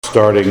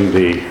starting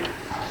the...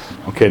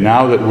 Okay,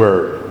 now that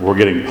we're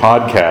getting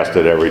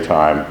podcasted every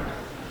time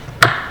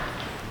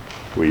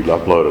we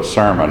upload a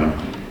sermon,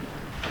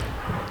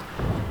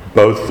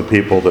 both the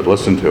people that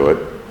listen to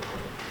it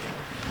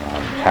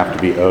have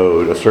to be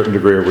owed a certain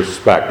degree of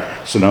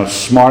respect. So no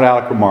smart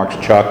aleck remarks,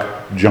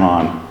 Chuck,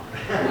 John.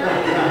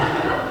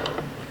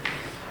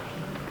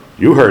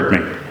 You heard me.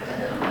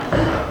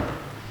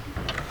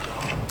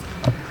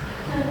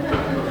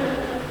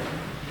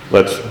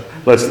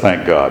 Let's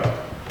thank God.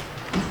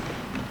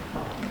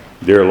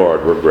 Dear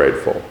Lord, we're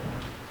grateful.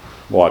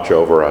 Watch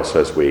over us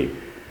as we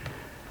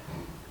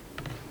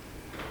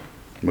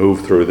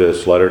move through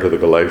this letter to the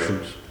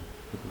Galatians.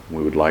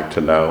 We would like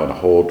to know and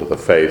hold to the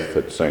faith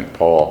that St.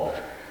 Paul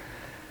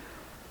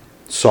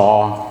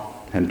saw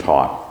and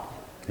taught.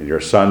 In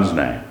your Son's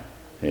name,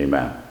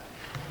 amen.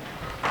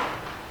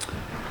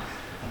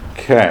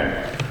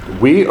 Okay,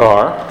 we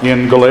are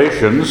in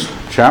Galatians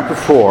chapter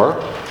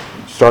 4,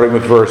 starting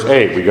with verse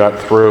 8. We got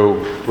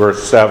through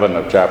verse 7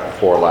 of chapter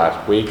 4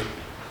 last week.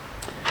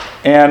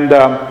 And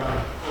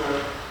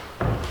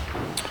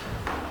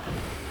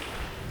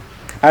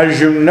as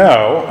you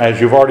know,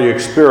 as you've already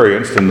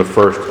experienced in the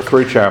first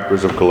 3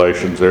 chapters of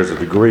Galatians, there's a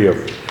degree of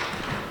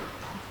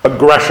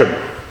aggression,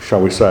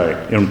 shall we say,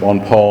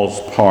 on Paul's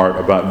part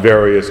about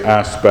various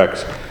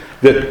aspects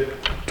that,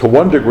 to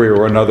one degree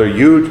or another,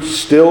 you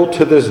still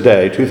to this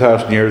day,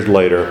 2,000 years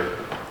later,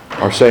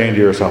 are saying to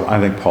yourself, I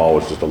think Paul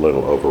was just a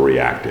little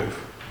overreactive.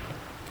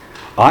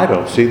 I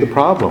don't see the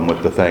problem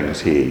with the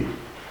things he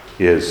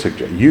is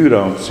suggesting. You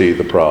don't see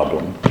the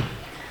problem.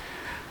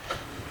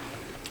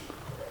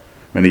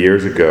 Many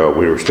years ago,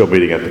 we were still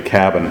meeting at the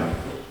cabin.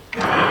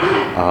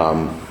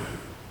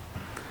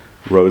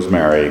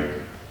 Rosemary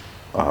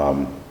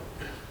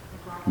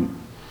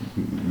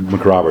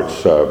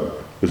McRoberts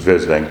was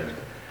visiting,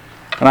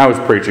 and I was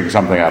preaching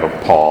something out of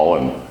Paul,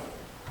 and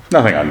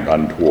nothing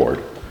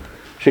untoward.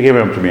 She came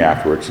up to me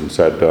afterwards and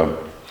said,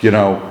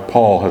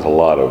 Paul has a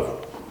lot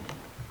of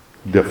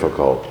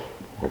difficult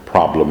or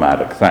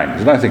problematic things.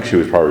 And I think she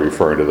was probably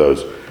referring to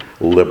those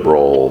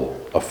liberal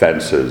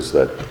offenses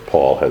that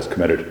Paul has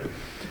committed.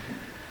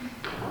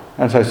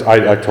 And so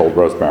I told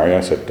Rosemary,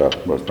 I said,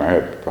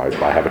 Rosemary,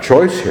 I have a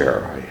choice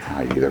here.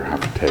 I either have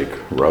to take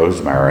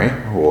Rosemary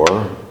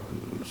or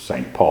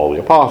St. Paul the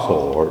Apostle,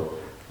 or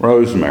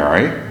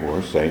Rosemary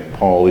or St.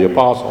 Paul the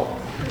Apostle.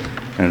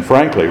 And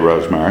frankly,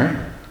 Rosemary,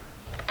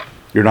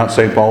 you're not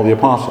St. Paul the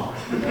Apostle.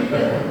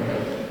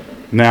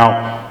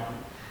 Now,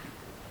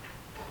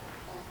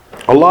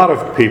 a lot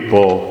of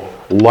people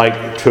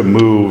like to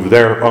move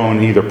their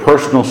own either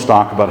personal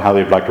stock about how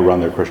they'd like to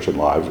run their Christian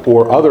lives,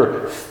 or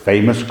other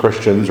famous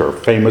Christians or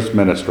famous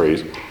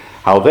ministries,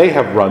 how they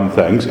have run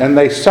things, and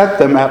they set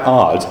them at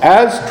odds,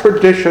 as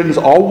traditions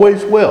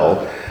always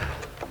will,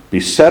 be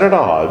set at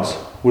odds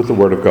with the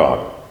Word of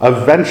God.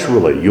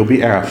 Eventually, you'll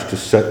be asked to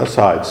set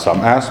aside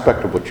some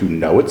aspect of what you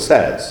know it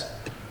says,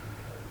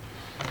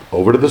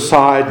 over to the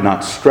side,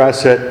 not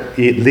stress it,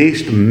 at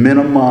least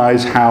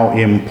minimize how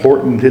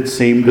important it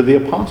seemed to the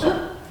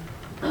apostle.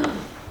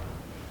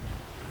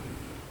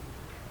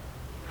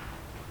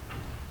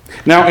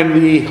 Now, in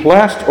the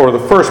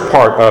first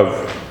part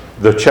of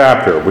the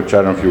chapter, which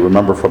I don't know if you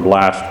remember from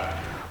last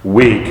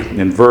week,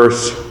 in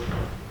verse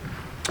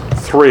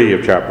 3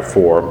 of chapter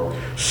 4,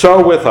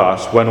 so with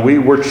us, when we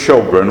were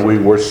children, we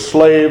were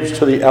slaves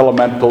to the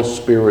elemental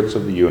spirits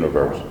of the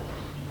universe.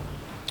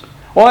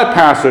 Well, that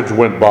passage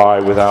went by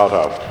without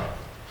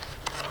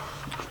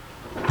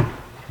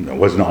it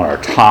wasn't on our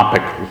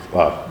topic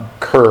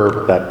curve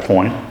at that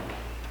point,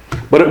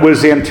 but it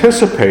was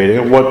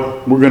anticipating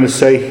what we're going to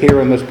say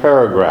here in this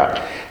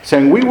paragraph,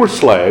 saying we were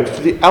slaves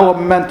to the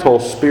elemental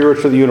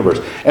spirits of the universe.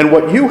 And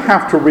what you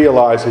have to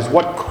realize is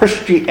what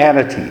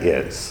Christianity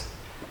is.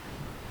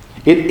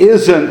 It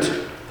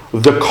isn't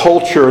the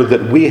culture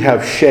that we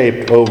have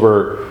shaped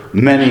over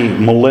many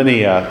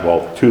millennia,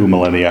 2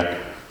 millennia,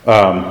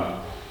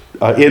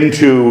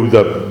 into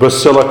the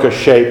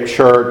basilica-shaped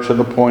church and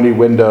the pointy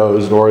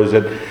windows, nor is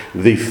it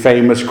the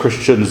famous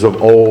Christians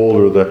of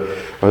old,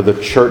 or the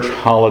church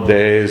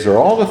holidays, or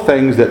all the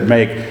things that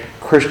make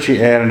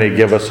Christianity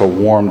give us a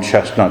warm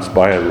chestnuts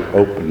by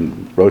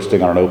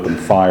roasting on an open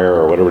fire,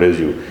 or whatever it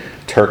is,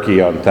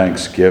 turkey on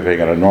Thanksgiving,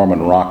 and a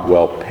Norman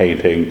Rockwell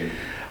painting.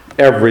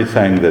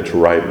 Everything that's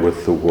right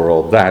with the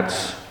world.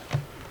 That's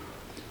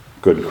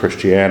good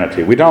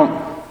Christianity. We're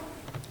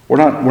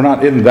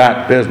not in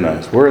that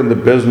business. We're in the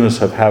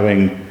business of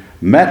having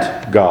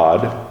met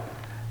God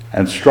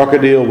and struck a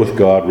deal with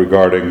God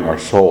regarding our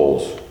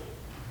souls.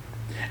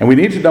 And we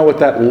need to know what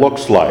that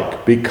looks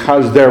like,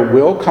 because there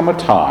will come a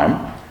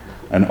time,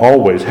 and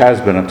always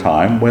has been a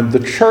time, when the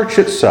church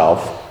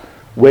itself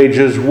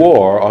wages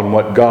war on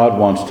what God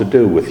wants to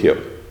do with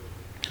you.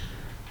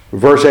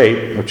 Verse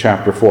 8 of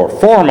chapter 4,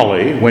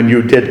 formerly, when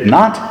you did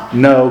not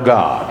know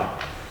God,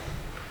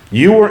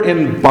 you were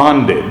in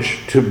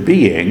bondage to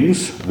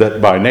beings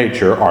that by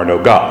nature are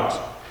no gods.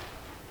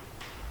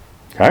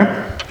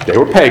 Okay? They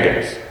were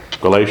pagans.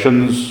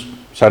 Galatians,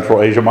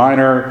 Central Asia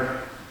Minor.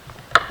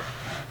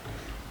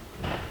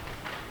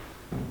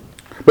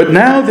 But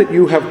now that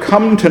you have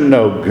come to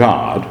know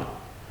God,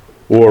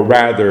 or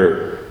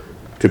rather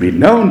to be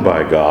known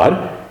by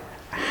God,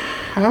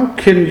 how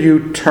can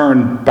you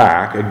turn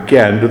back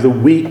again to the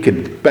weak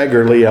and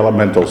beggarly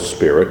elemental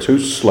spirits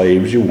whose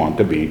slaves you want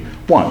to be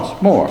once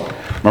more?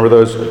 Remember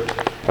those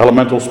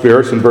elemental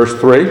spirits in verse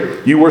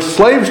 3? You were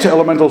slaves to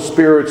elemental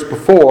spirits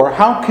before.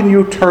 How can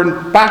you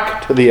turn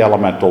back to the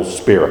elemental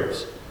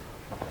spirits?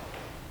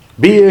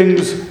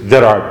 Beings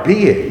that are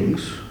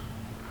beings,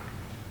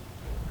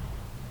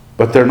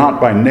 but they're not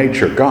by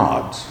nature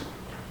gods.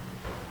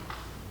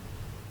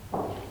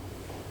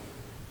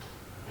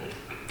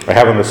 I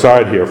have on the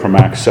side here from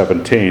Acts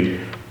 17,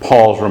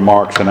 Paul's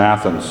remarks in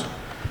Athens.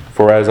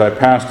 For as I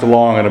passed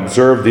along and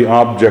observed the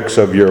objects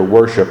of your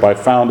worship, I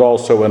found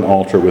also an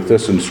altar with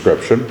this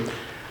inscription,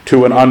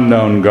 to an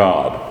unknown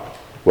God.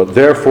 What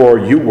therefore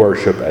you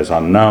worship as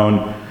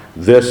unknown,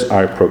 this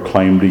I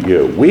proclaim to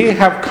you. We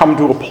have come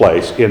to a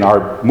place in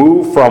our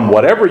move from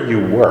whatever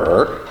you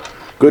were,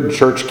 good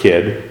church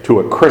kid, to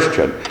a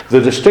Christian. The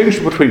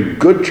distinction between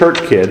good church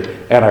kid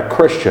and a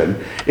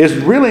Christian is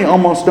really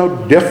almost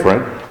no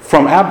different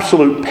from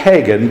absolute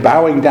pagan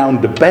bowing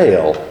down to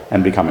Baal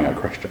and becoming a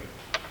Christian.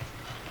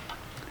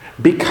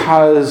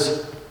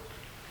 Because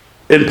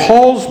in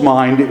Paul's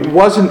mind, it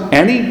wasn't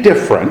any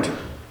different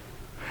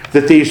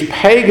that these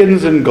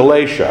pagans in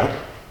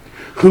Galatia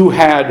who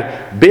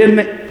had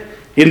been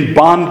in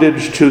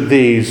bondage to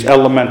these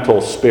elemental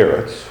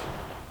spirits,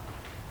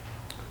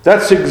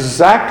 that's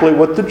exactly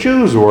what the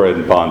Jews were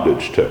in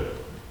bondage to.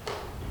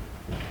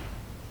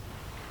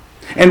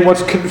 And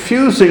what's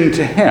confusing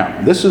to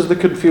him, this is the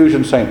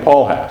confusion St.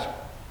 Paul has.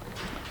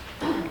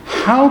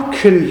 How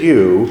can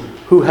you,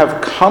 who have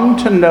come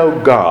to know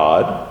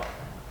God,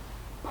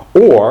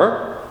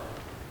 or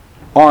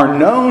are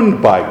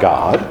known by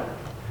God,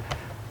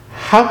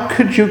 how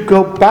could you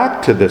go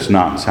back to this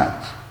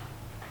nonsense?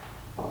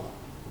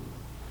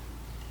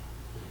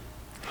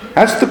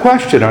 That's the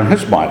question on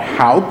his mind.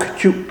 How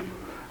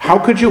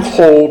could you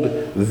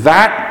hold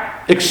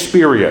that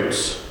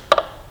experience?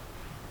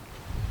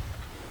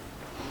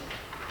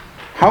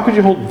 How could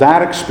you hold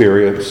that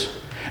experience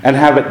and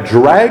have it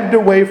dragged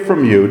away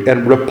from you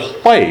and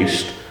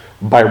replaced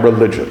by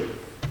religion?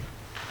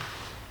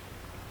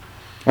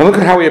 And look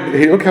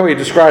how he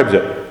describes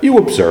it. You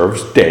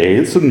observe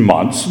days and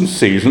months and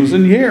seasons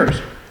and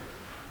years.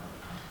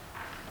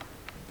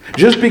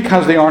 Just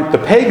because they aren't the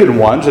pagan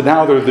ones and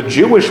now they're the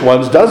Jewish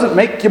ones doesn't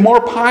make you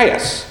more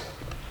pious.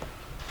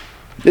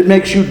 It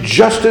makes you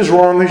just as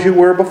wrong as you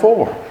were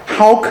before.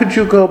 How could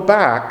you go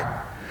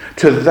back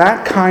to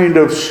that kind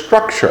of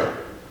structure?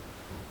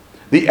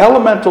 The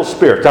elemental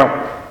spirits.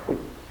 Now,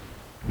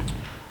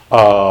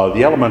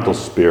 the elemental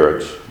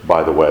spirits,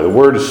 by the way, the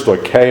word is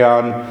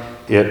stoicheon.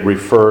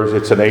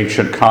 It's an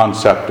ancient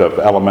concept of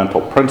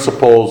elemental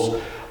principles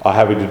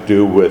having to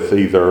do with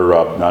either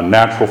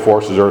natural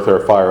forces, earth, air,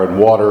 fire, and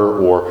water,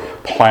 or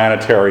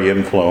planetary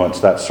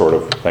influence, that sort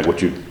of thing,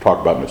 which you talk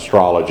about in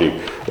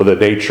astrology, or the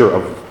nature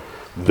of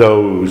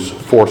those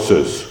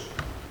forces.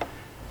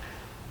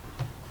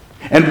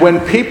 And when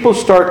people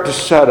start to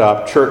set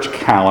up church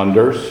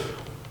calendars,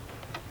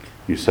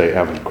 you say,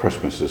 Evan,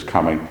 Christmas is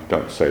coming.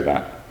 Don't say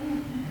that.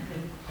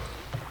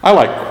 I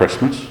like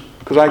Christmas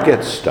because I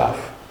get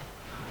stuff.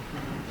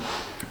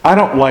 I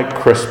don't like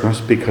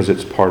Christmas because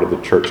it's part of the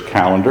church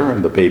calendar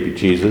and the baby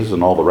Jesus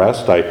and all the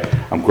rest.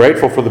 I'm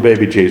grateful for the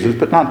baby Jesus,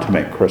 but not to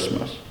make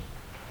Christmas.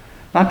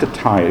 Not to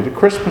tie it.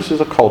 Christmas is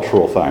a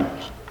cultural thing.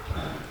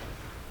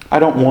 I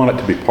don't want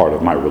it to be part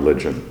of my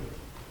religion.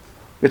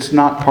 It's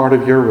not part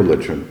of your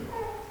religion.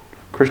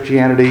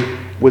 Christianity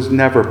was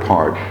never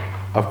part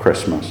of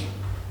Christmas.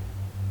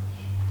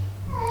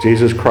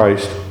 Jesus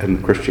Christ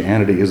and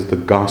Christianity is the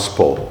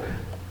gospel,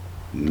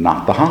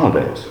 not the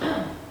holidays.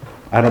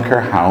 I don't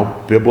care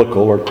how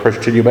biblical or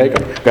Christian you make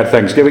them. Got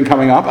Thanksgiving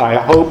coming up. I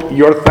hope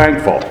you're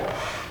thankful,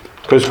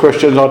 because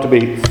Christians ought to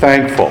be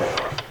thankful.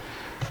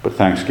 But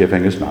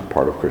Thanksgiving is not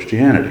part of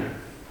Christianity.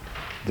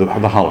 The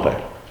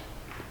holiday.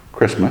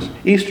 Christmas,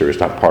 Easter is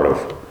not part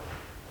of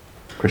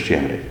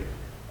Christianity.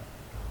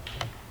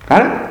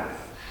 Got it?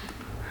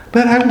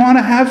 But I want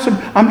to have some,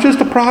 I'm just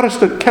a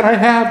Protestant. Can I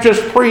have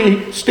just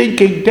 3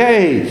 stinking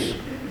days?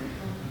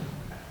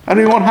 I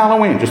don't even want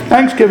Halloween. Just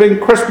Thanksgiving,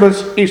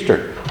 Christmas,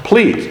 Easter.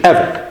 Please,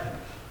 Evan.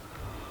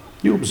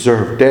 You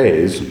observe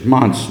days,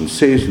 months, and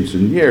seasons,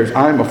 and years.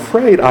 I'm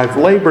afraid I've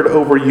labored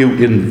over you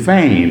in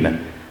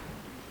vain.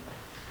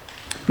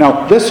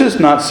 Now, this is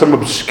not some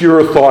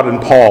obscure thought in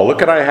Paul.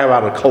 Look at what I have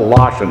out of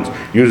Colossians.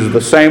 Uses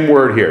the same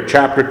word here,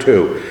 chapter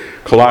 2,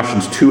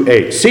 Colossians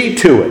 2:8. See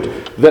to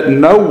it that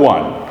no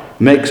one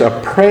makes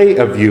a prey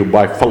of you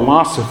by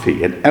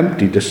philosophy and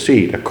empty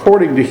deceit,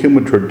 according to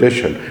human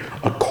tradition,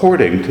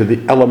 according to the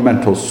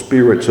elemental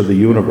spirits of the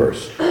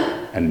universe,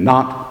 and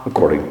not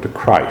according to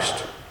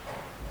Christ.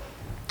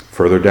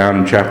 Further down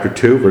in chapter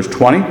 2, verse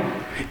 20,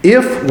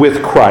 if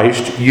with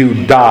Christ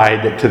you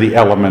died to the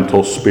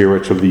elemental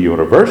spirits of the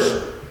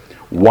universe,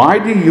 why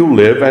do you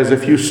live as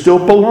if you still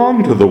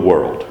belong to the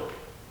world?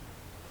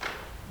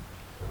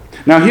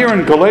 Now here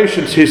in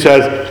Galatians he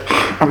says,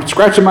 I'm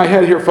scratching my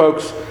head here,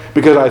 folks,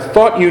 because I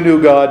thought you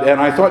knew God and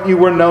I thought you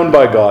were known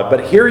by God.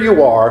 But here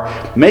you are,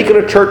 making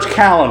a church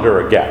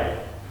calendar again,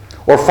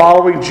 or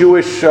following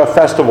Jewish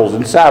festivals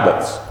and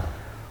Sabbaths.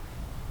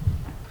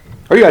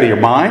 Are you out of your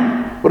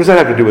mind? What does that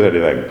have to do with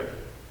anything?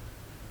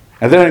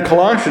 And then in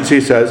Colossians he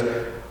says,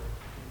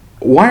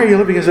 why are you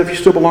living as if you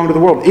still belong to the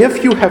world?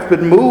 If you have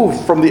been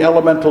moved from the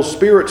elemental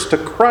spirits to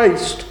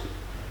Christ,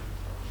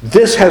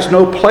 this has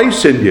no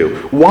place in you.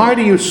 Why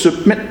do you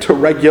submit to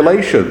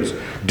regulations?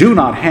 Do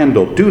not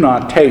handle, do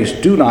not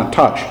taste, do not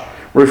touch,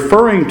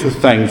 referring to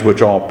things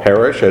which all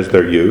perish as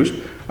they're used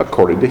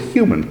according to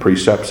human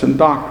precepts and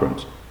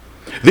doctrines.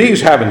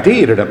 These have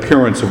indeed an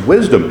appearance of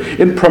wisdom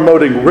in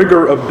promoting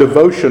rigor of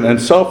devotion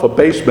and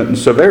self-abasement and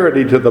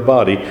severity to the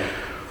body,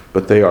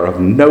 but they are of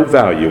no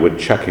value in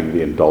checking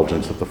the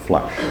indulgence of the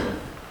flesh.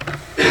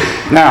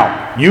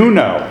 Now, you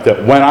know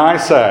that when I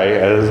say,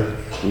 as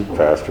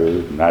Pastor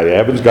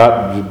Evan's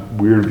got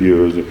weird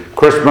views,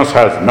 Christmas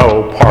has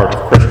no part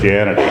of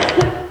Christianity.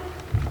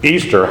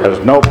 Easter has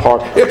no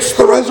part. It's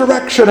the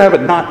resurrection of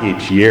it. Not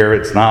each year.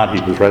 It's not.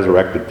 He was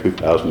resurrected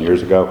 2,000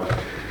 years ago.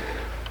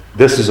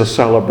 This is a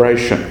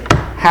celebration.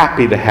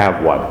 Happy to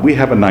have one. We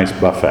have a nice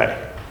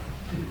buffet.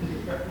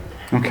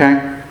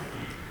 Okay?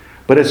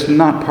 But it's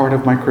not part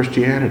of my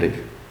Christianity.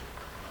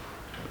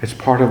 It's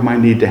part of my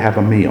need to have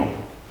a meal.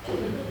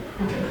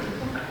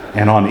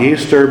 And on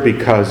Easter,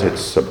 because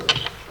it's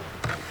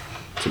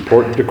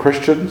important to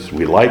Christians,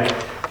 we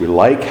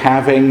like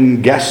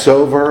having guests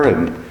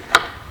over,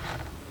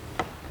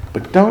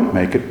 but don't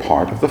make it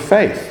part of the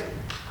faith.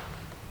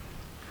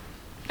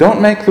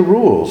 Don't make the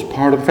rules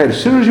part of the faith.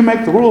 As soon as you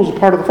make the rules a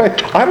part of the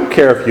faith, I don't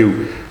care if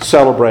you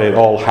celebrate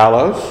All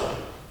Hallows.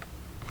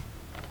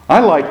 I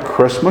like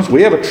Christmas.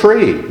 We have a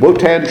tree,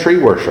 Wotan tree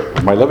worship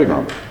in my living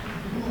room.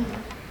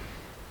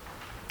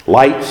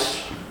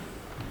 Lights.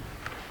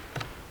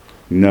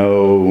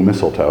 No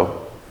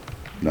mistletoe.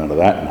 None of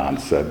that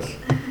nonsense.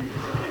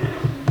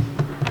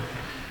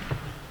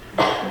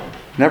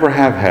 Never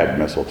have had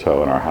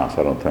mistletoe in our house,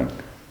 I don't think.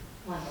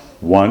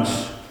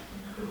 Once.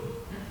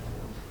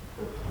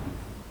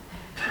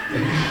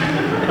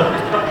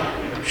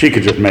 She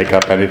could just make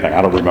up anything.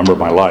 I don't remember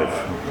my life.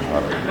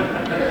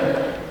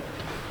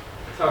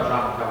 That's how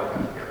John Kelly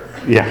got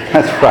together. Yeah,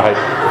 that's right.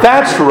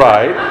 That's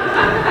right.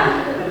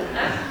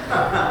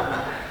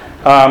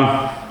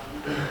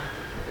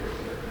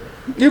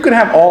 You can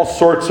have all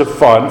sorts of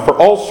fun for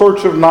all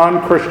sorts of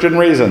non-Christian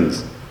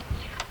reasons.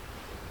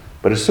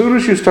 But as soon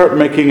as you start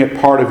making it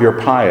part of your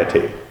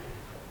piety,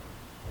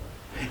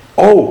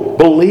 oh,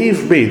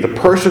 believe me, the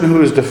person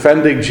who is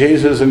defending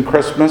Jesus in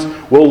Christmas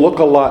will look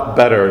a lot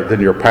better than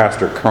your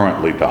pastor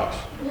currently does.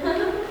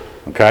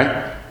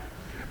 Okay?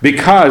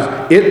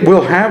 Because it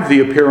will have the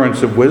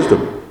appearance of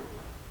wisdom.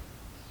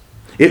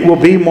 It will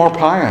be more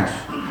pious.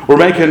 We're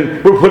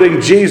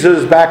putting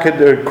Christ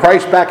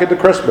back into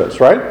Christmas,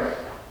 right?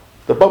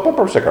 The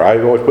bumper sticker. I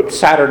always put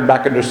Saturn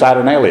back into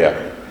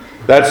Saturnalia.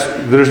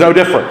 There's no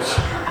difference.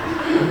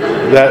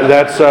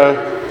 That's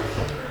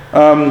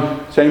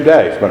same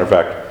day, as a matter of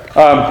fact.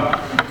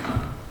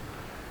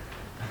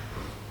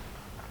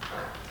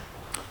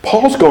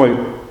 Paul's going,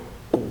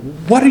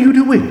 what are you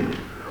doing?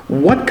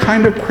 What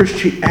kind of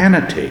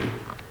Christianity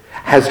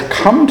has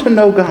come to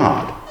know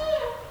God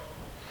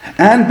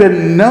and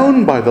been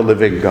known by the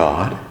living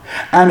God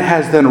and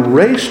has then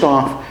raced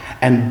off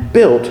and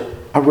built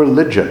a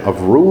religion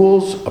of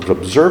rules, of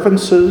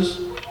observances?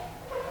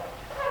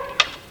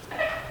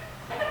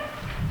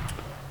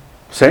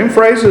 Same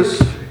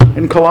phrases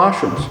in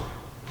Colossians.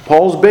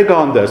 Paul's big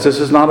on this. This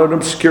is not an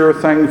obscure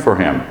thing for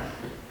him.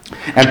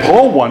 And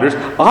Paul wonders,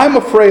 I'm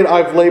afraid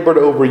I've labored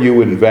over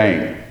you in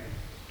vain.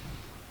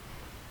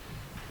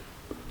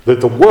 That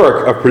the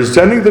work of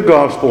presenting the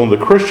gospel and the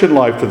Christian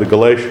life to the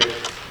Galatians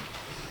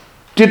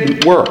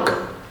didn't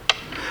work.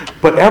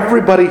 But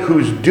everybody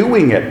who's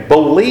doing it,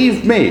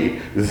 believe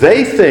me,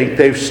 they think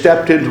they've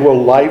stepped into a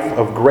life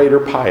of greater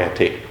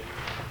piety.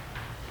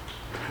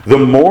 The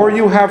more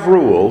you have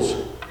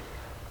rules,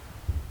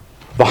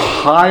 the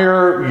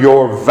higher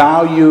your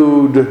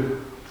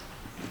valued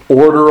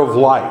order of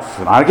life.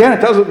 And again,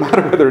 it doesn't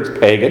matter whether it's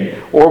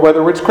pagan or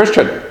whether it's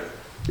Christian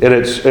in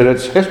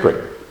its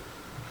history.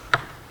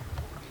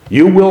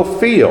 You will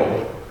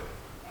feel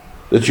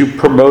that you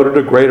promoted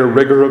a greater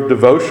rigor of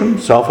devotion,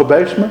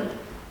 self-abasement.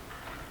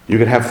 You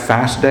can have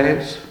fast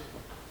days.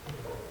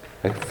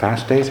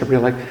 Fast days,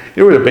 everybody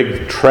there was a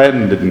big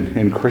trend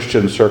in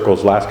Christian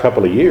circles last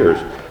couple of years.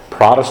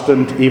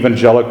 Protestant,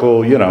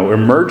 evangelical,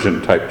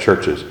 emergent type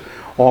churches,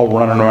 all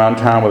running around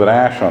town with an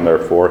ash on their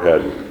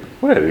forehead.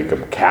 What are they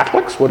become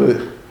Catholics? What are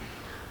they?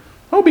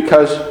 Oh,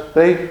 because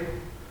it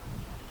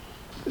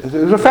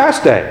was a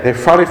fast day. They're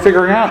finally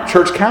figuring out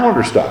church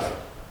calendar stuff.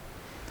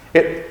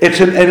 It's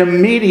an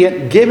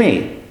immediate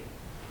gimme.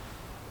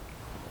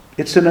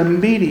 It's an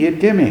immediate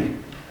gimme.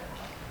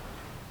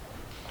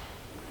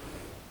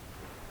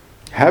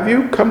 Have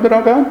you come to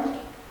know God?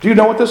 Do you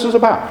know what this is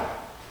about?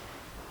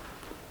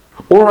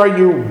 Or are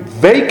you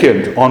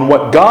vacant on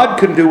what God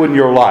can do in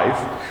your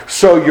life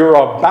So you're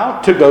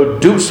about to go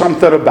do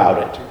something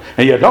about it.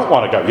 And you don't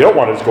want to go. You don't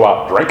want to just go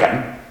out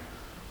drinking.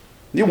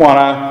 You want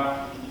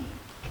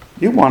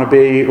to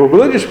be a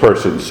religious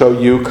person. So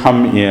you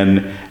come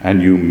in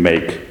and you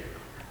make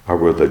a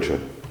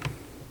religion.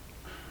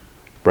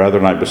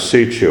 Brethren, I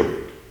beseech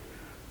you,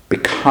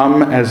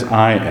 become as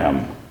I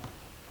am.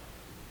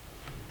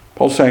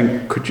 Paul's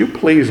saying, could you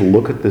please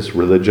look at this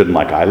religion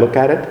like I look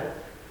at it?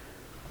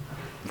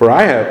 For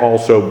I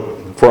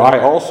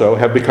also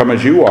have become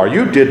as you are.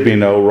 You did me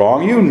no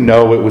wrong. You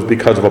know it was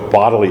because of a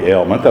bodily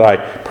ailment that I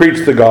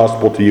preached the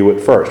gospel to you at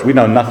first. We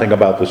know nothing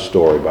about this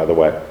story, by the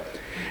way.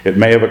 It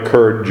may have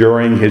occurred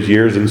during his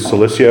years in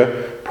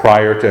Cilicia,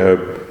 prior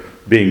to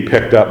being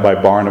picked up by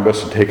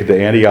Barnabas and taken to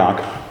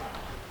Antioch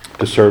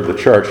to serve the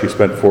church. He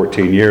spent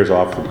 14 years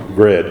off the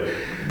grid.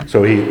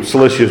 So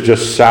Cilicia is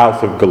just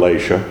south of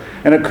Galatia.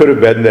 And it could have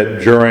been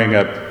that during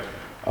a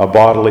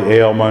bodily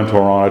ailment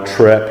or on a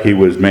trip he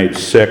was made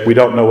sick. We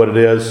don't know what it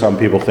is. Some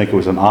people think it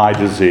was an eye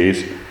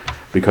disease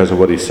because of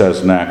what he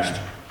says next.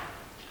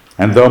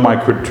 And though my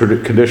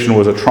condition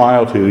was a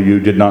trial to you, you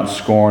did not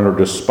scorn or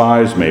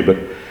despise me, but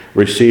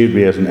received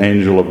me as an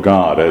angel of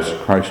God, as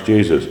Christ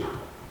Jesus.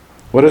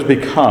 What has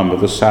become of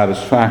the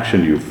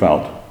satisfaction you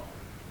felt?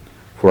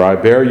 For I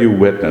bear you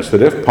witness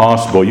that if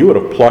possible you would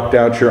have plucked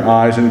out your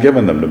eyes and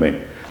given them to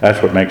me.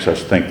 That's what makes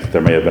us think that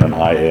there may have been an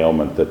eye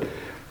ailment,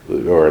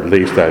 or at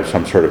least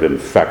some sort of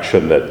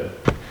infection that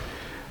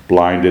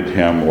blinded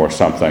him or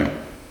something.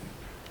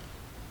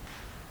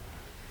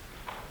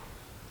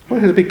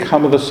 What has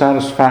become of the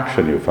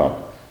satisfaction you felt?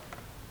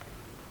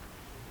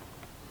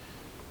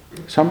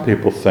 Some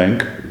people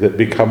think that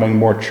becoming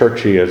more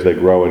churchy as they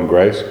grow in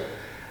grace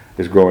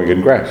is growing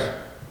in grace.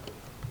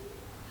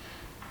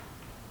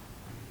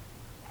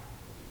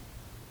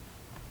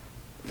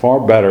 Far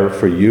better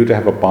for you to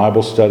have a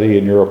Bible study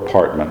in your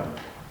apartment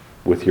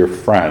with your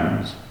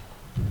friends.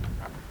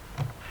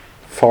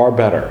 Far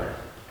better.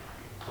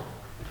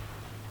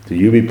 Do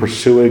you be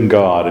pursuing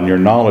God and your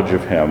knowledge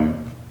of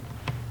Him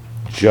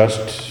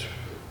just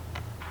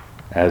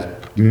as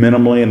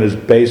minimally and as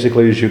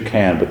basically as you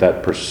can, but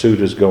that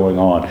pursuit is going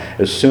on.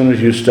 As soon as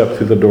you step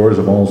through the doors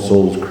of All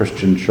Souls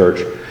Christian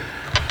Church,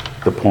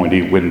 the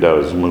pointy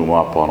windows loom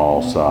up on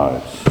all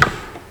sides.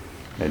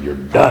 And you're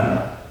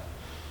done.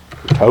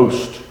 You're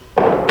toast.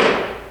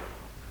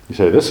 You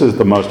say, this is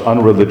the most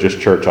unreligious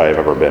church I have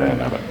ever been in,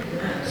 Evan.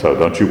 So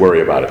don't you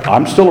worry about it.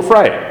 I'm still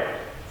afraid.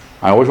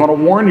 I always want to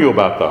warn you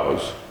about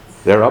those.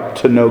 They're up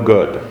to no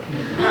good.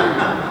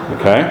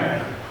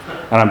 Okay?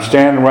 And I'm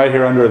standing right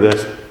here under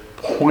this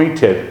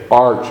pointed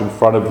arch in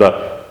front of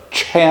the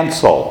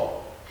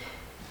chancel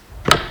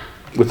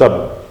with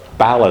a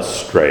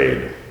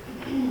balustrade.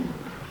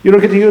 You don't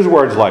get to use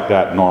words like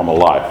that in normal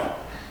life.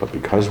 But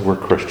because we're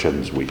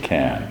Christians, we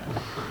can.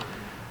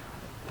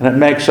 And it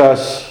makes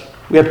us,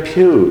 we have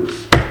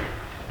pews.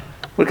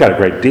 We've got a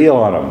great deal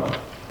on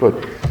them.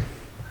 But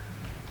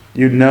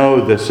you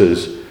know this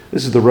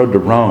is the road to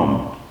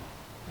Rome.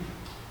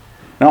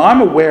 Now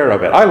I'm aware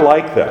of it. I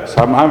like this.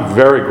 I'm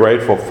very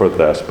grateful for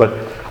this. But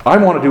I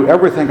want to do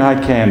everything I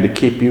can to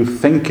keep you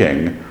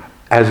thinking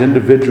as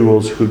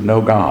individuals who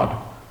know God.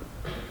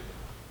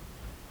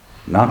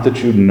 Not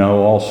that you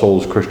know All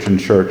Souls Christian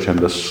Church and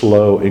the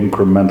slow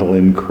incremental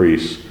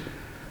increase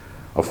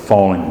of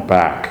falling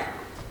back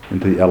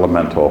into the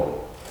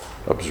elemental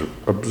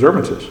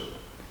observances.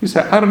 You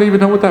say, I don't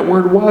even know what that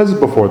word was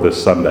before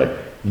this Sunday.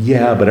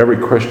 Yeah, but every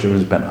Christian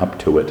has been up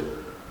to it.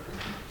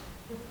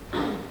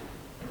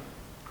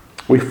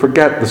 We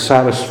forget the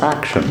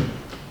satisfaction.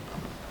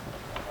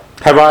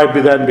 Have I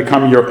then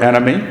become your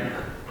enemy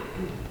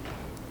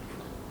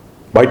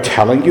by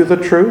telling you the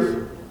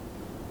truth?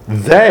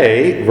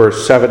 They,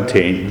 verse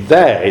 17,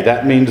 they,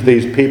 that means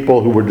these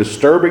people who were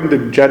disturbing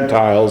the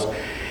Gentiles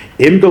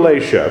in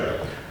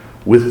Galatia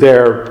with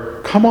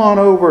their, come on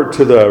over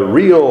to the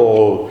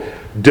real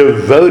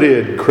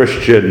devoted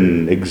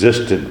Christian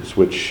existence,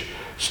 which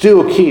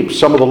still keeps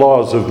some of the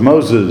laws of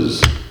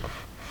Moses,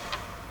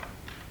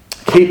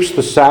 keeps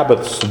the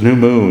Sabbaths, new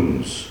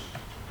moons.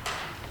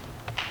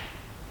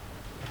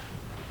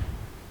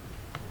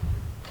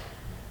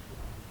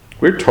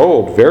 We're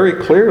told very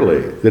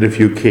clearly that if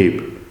you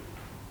keep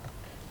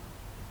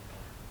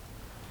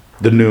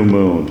the new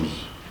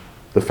moons,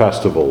 the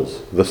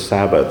festivals, the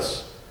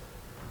Sabbaths,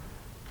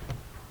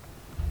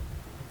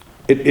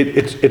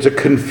 it's a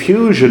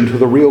confusion to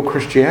the real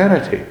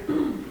Christianity.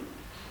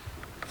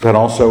 Is that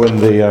also in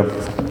the,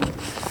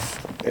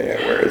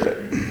 where is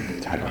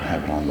it? I don't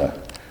have it on the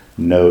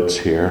notes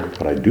here,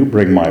 but I do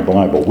bring my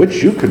Bible,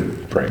 which you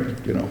could bring,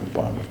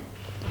 Bible.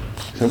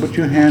 So would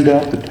you hand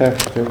out the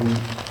text, everyone?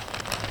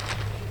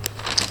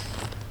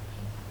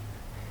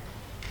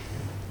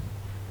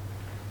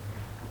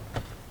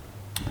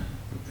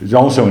 It's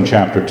also in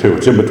chapter 2.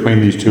 It's in between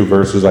these two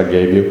verses I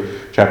gave you,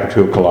 chapter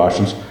 2 of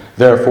Colossians.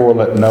 Therefore,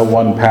 let no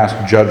one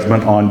pass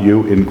judgment on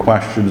you in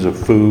questions of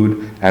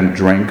food and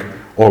drink,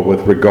 or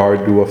with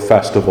regard to a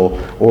festival,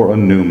 or a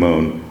new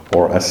moon,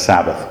 or a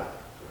Sabbath.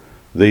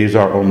 These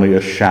are only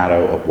a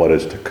shadow of what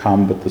is to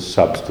come, but the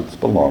substance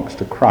belongs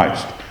to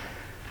Christ.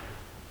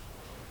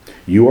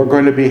 You are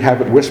going to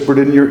have it whispered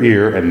in your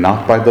ear, and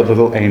not by the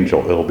little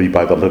angel. It'll be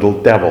by the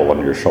little devil on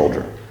your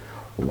shoulder.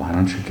 Why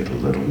don't you get a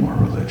little more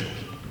religious?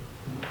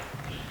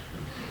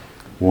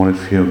 Won't it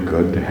feel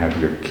good to have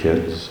your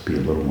kids be a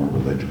little more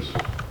religious?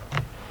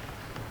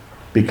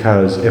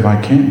 Because if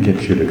I can't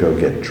get you to go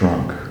get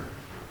drunk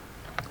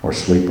or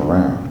sleep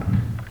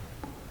around,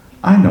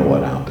 I know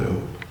what I'll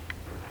do.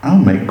 I'll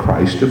make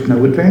Christ of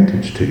no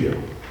advantage to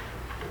you.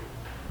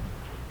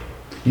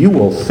 You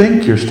will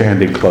think you're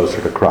standing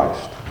closer to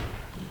Christ.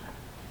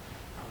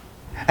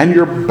 And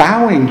you're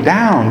bowing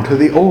down to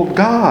the old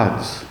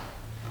gods.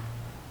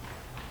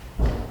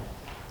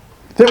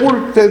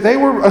 They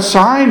were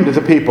assigned to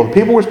the people. The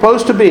people were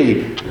supposed to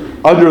be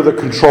under the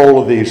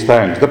control of these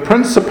things. The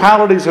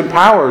principalities and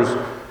powers,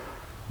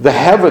 the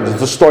heavens,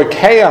 the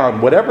stoicheon,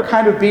 whatever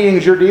kind of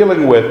beings you're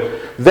dealing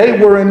with, they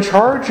were in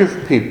charge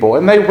of people,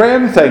 and they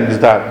ran things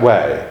that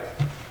way.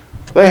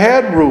 They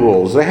had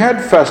rules, they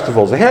had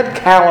festivals, they had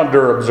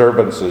calendar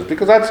observances,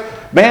 because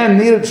man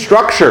needed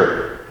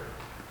structure.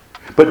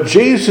 But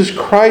Jesus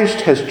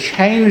Christ has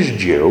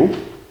changed you.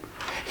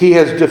 He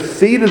has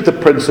defeated the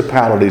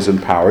principalities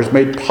and powers,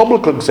 made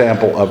public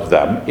example of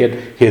them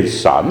in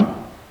His Son.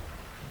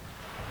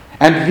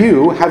 And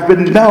you have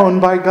been known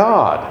by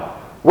God.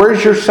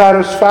 Where's your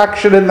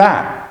satisfaction in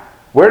that?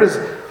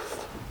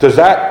 Is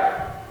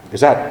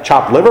that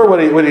chopped liver?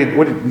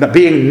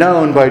 Being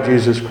known by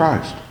Jesus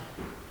Christ.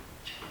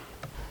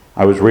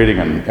 I was reading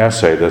an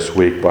essay this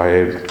week by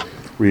a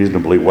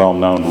reasonably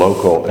well-known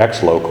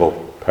ex-local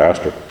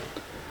pastor.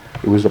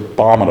 It was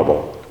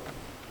abominable.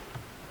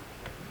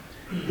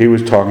 He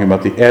was talking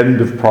about the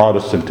end of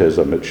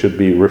Protestantism. It should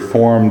be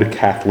Reformed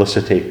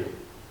Catholicity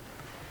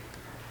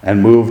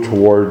and move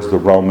towards the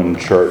Roman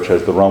Church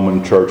as the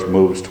Roman Church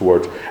moves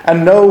towards.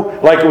 And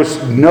it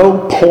was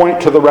no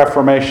point to the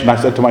Reformation. I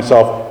said to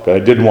myself, but I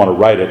didn't want to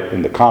write it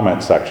in the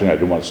comment section. I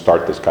didn't want to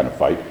start this kind of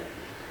fight.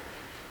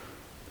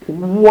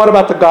 What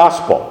about the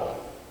gospel?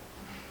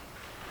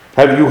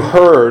 Have you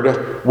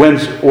heard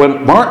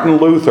when Martin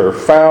Luther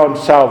found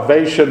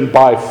salvation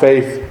by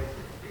faith,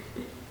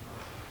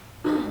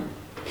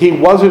 he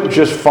wasn't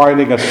just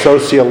finding a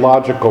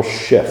sociological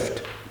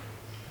shift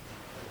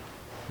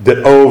that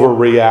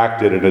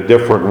overreacted in a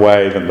different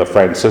way than the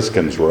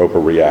Franciscans were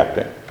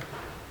overreacting.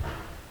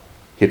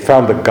 He had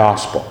found the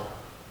gospel,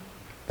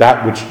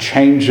 that which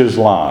changes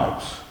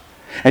lives.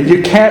 And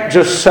you can't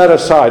just set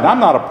aside, I'm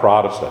not a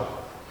Protestant.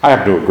 I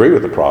have to agree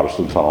with the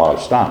Protestants on a lot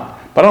of stuff.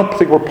 But I don't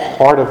think we're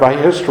part of the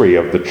history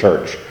of the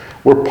church.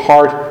 We're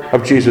part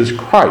of Jesus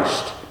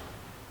Christ.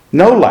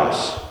 No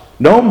less,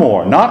 no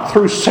more, not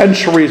through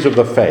centuries of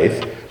the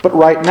faith, but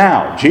right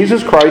now.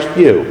 Jesus Christ,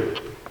 you.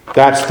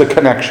 That's the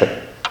connection.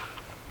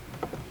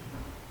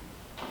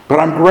 But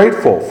I'm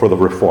grateful for the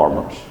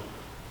reformers.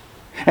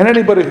 And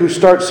anybody who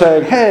starts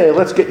saying, hey,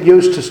 let's get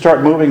used to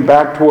start moving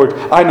back toward...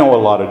 I know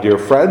a lot of dear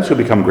friends who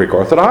become Greek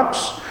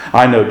Orthodox.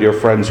 I know dear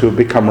friends who have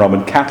become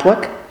Roman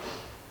Catholic.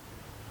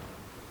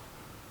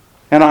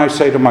 And I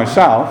say to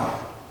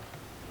myself,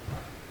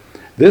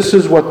 this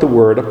is what the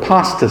word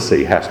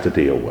apostasy has to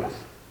deal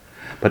with.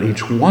 But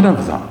each one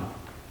of them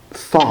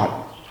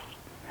thought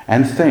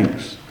and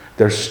thinks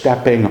they're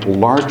stepping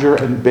larger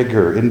and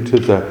bigger into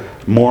the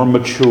more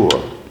mature.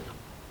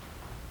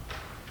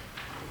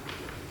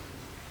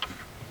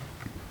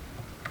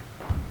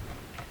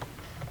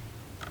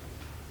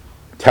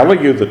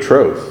 Telling you the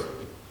truth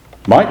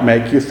might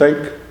make you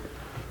think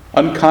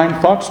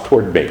unkind thoughts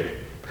toward me.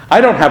 I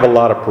don't have a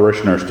lot of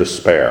parishioners to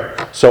spare,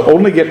 so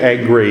only get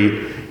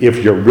angry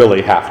if you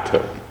really have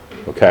to,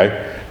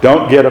 okay?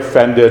 Don't get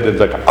offended and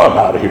think, oh, I'm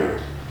out of here.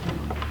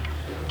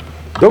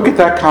 Don't get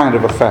that kind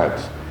of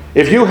offense.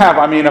 If you have,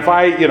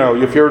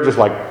 if you're just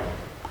like,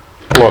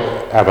 look,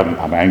 Evan,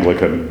 I'm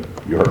Anglican,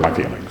 you hurt my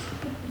feelings.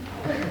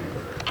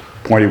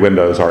 Pointy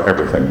windows are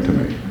everything to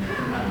me.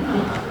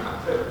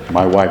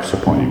 My wife's a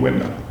pointy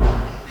window.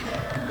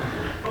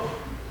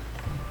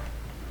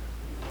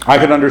 I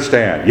can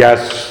understand.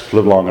 Yes,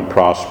 live long and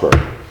prosper.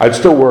 I'd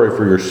still worry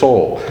for your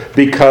soul,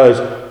 because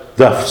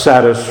the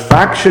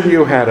satisfaction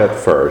you had at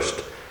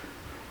first,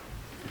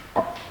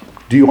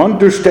 do you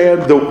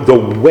understand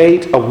the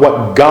weight of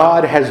what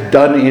God has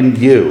done in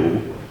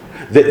you,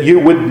 that you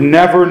would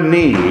never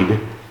need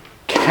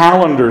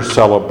calendar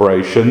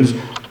celebrations,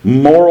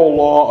 moral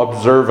law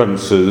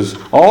observances,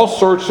 all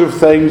sorts of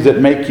things that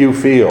make you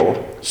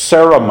feel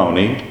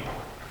ceremony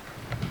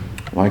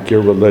like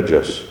you're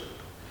religious.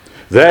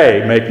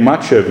 They make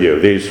much of you,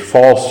 these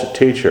false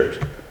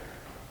teachers,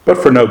 but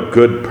for no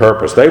good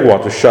purpose. They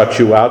want to shut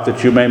you out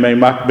that you may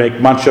make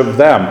much of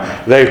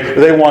them.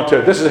 They want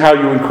to. This is how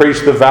you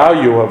increase the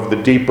value of the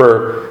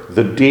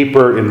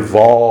deeper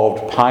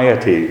involved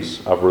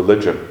pieties of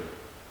religion.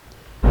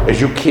 As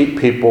you keep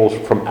people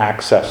from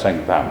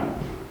accessing them,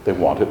 they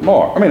want it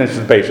more. I mean, it's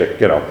just basic.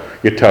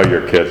 You tell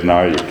your kids,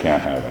 no, you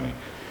can't have any.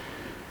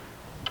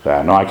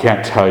 No, I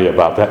can't tell you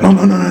about that. No,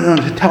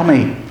 tell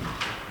me.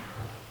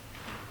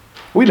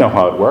 We know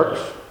how it works.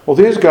 Well,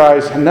 these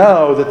guys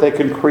know that they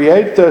can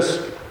create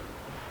this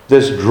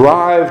this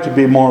drive to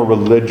be more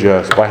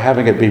religious by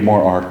having it be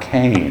more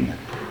arcane,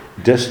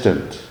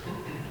 distant.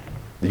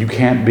 You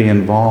can't be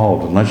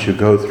involved unless you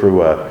go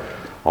through a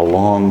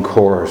long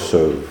course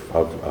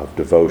of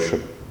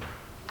devotion.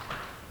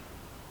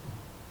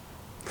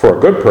 For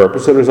a good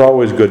purpose, it is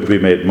always good to be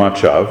made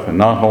much of, and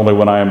not only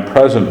when I am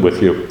present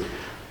with you.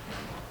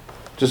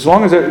 Just as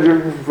long as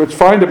it's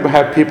fine to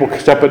have people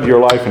step into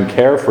your life and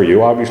care for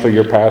you. Obviously,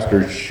 your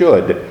pastors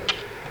should.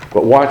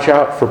 But watch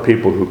out for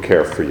people who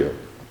care for you.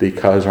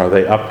 Because are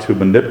they up to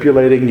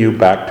manipulating you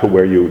back to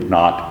where you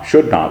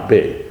should not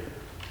be?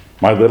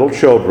 My little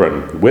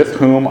children, with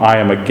whom I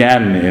am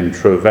again in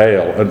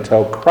travail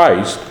until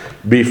Christ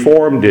be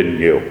formed in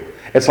you.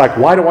 It's like,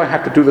 why do I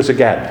have to do this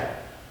again?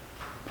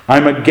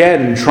 I'm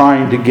again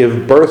trying to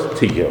give birth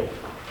to you.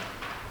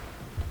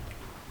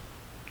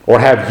 Or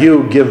have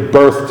you give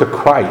birth to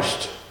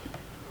Christ.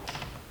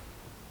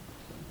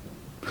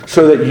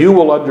 So that you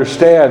will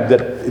understand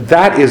that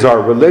that is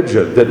our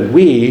religion. That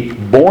we,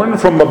 born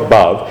from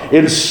above,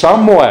 in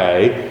some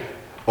way,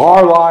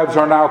 our lives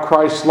are now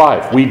Christ's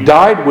life. We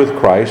died with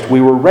Christ.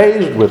 We were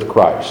raised with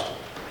Christ.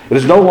 It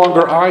is no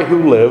longer I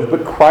who live,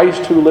 but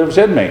Christ who lives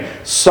in me.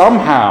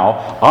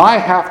 Somehow, I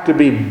have to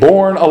be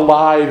born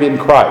alive in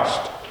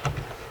Christ.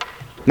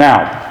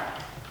 Now,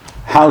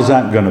 how's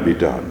that going to be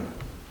done?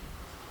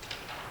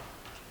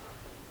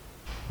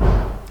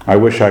 I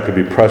wish I could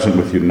be present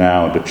with you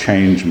now to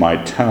change my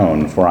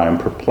tone, for I am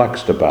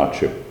perplexed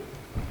about you.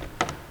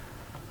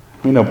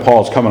 We know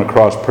Paul's coming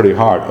across pretty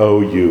hard.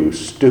 Oh, you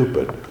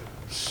stupid.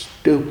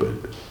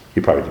 Stupid. He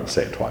probably didn't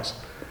say it twice.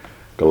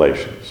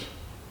 Galatians.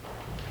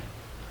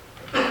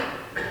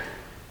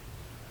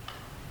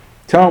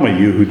 Tell me,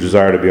 you who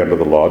desire to be under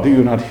the law, do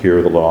you not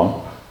hear the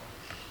law?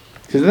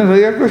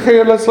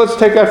 Let's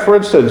take that for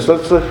instance.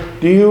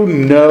 Do you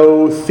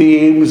know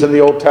themes in the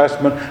Old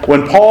Testament?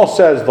 When Paul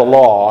says the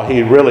law,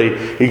 he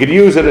could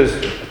use it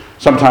as,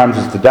 sometimes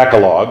it's the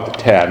Decalogue, the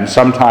 10,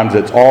 sometimes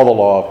it's all the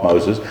law of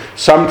Moses,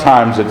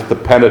 sometimes it's the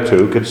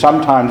Pentateuch, and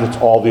sometimes it's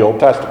all the Old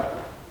Testament.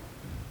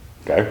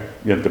 Okay?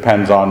 It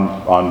depends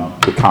on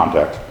the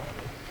context.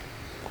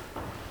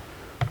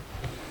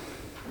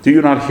 Do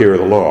you not hear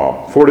the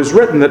law? For it is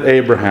written that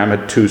Abraham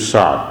had 2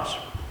 sons,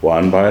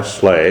 one by a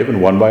slave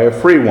and one by a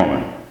free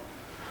woman.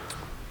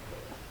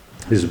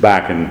 This is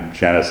back in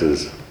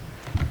Genesis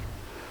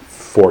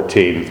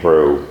 14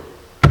 through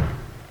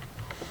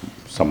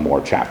some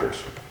more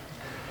chapters.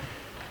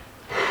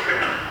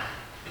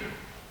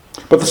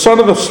 But the son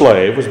of the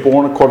slave was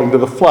born according to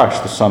the flesh,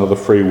 the son of the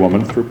free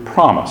woman through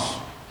promise.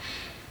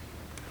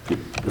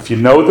 If you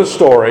know the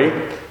story,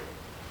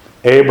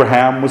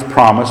 Abraham was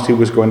promised he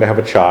was going to have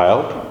a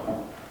child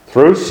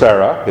through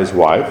Sarah, his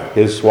wife.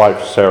 His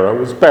wife Sarah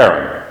was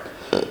barren.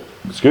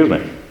 Excuse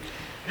me.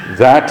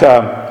 That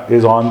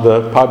is on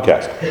the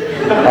podcast.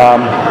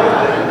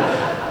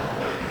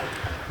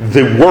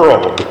 The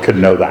world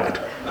can know that.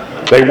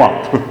 They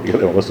won't. They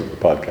don't listen to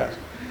the podcast.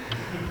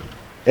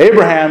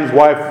 Abraham's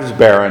wife is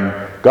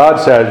barren. God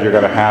says you're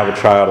going to have a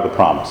child of the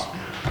promise.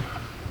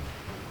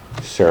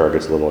 Sarah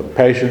gets a little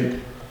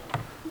impatient.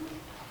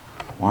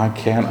 Why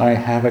can't I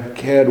have a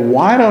kid?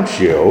 Why don't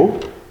you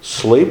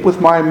sleep with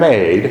my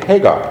maid,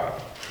 Hagar,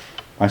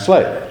 my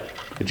slave,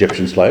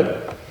 Egyptian slave?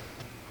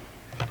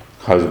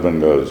 Husband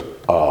goes,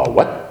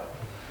 what?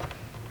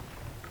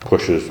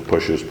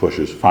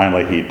 Pushes.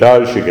 Finally he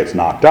does. She gets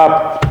knocked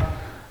up.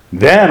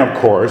 Then, of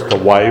course, the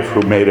wife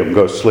who made him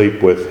go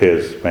sleep with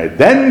his maid,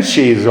 then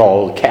she's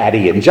all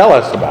catty and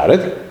jealous about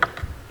it.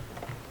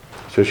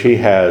 So she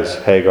has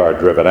Hagar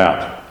driven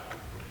out.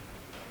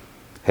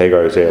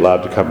 Hagar is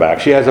allowed to come back.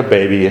 She has a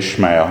baby,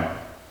 Ishmael,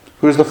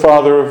 who is the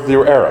father of the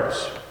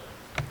Arabs,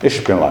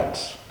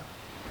 Ishmaelites.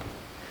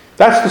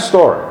 That's the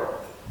story.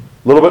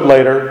 A little bit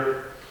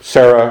later,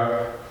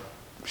 Sarah,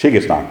 she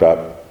gets knocked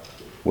up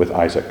with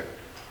Isaac,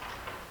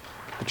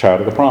 the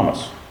child of the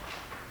promise.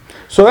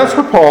 So that's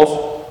what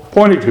Paul's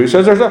pointing to. He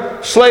says there's a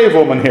slave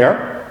woman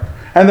here,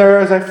 and there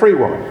is a free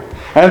woman.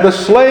 And the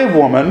slave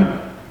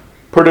woman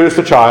produced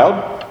a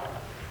child.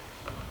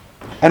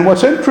 And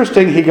what's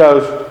interesting, he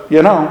goes,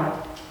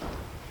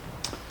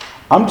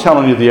 I'm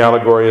telling you the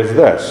allegory is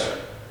this.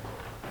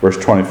 Verse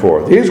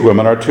 24. These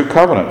women are 2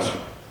 covenants.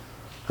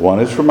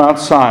 One is from Mount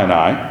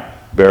Sinai,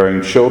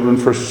 bearing children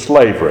for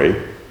slavery.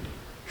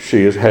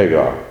 She is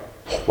Hagar.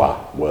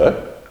 Wow,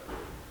 what?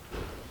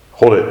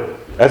 Hold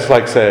it. That's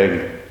like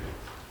saying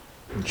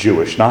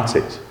Jewish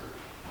Nazis.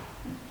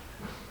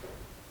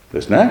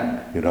 Isn't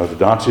it? The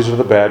Nazis are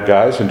the bad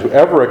guys, and to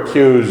ever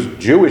accuse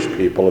Jewish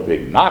people of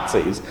being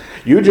Nazis,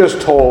 you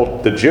just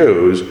told the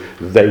Jews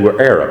they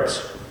were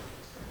Arabs.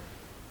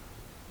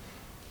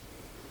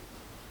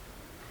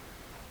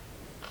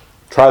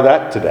 Try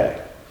that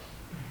today.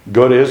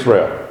 Go to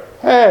Israel.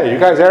 Hey, you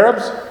guys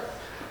Arabs?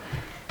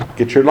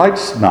 Get your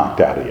lights knocked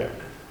out of you.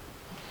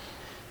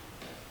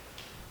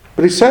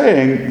 But he's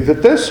saying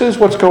that this is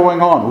what's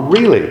going on.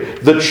 Really,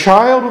 the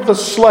child of the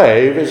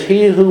slave is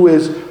he who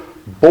is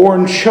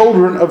born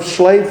children of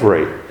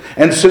slavery.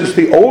 And since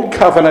the old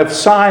covenant of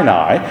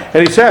Sinai,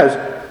 and he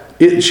says,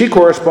 She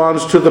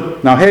corresponds to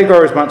now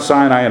Hagar is Mount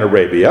Sinai in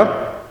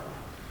Arabia.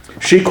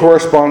 She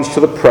corresponds to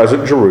the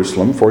present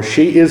Jerusalem, for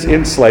she is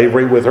in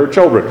slavery with her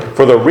children.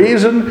 For the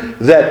reason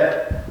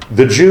that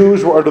the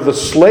Jews were under the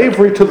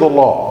slavery to the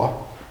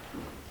law,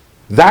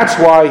 that's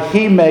why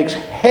he makes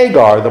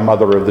Hagar the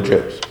mother of the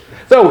Jews.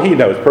 Though he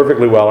knows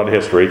perfectly well in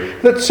history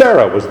that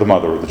Sarah was the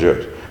mother of the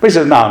Jews. But he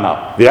says,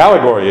 no, the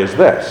allegory is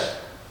this.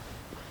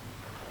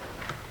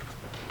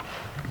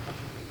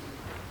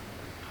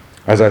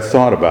 As I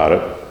thought about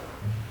it,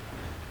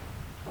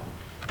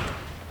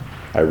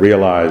 I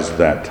realized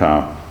that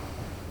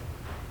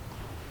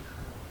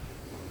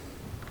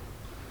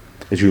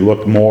as you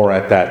look more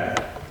at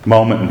that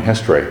moment in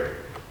history,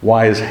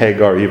 why has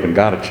Hagar even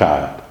got a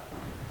child?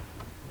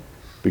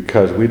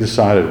 Because we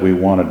decided we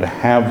wanted to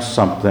have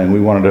something, we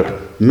wanted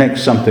to make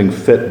something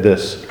fit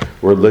this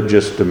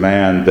religious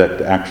demand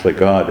that actually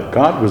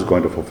God was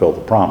going to fulfill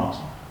the promise.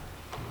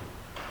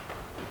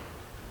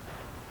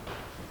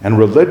 And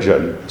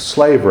religion,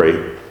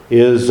 slavery,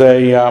 is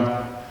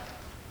a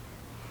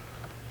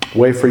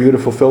way for you to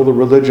fulfill the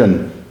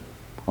religion.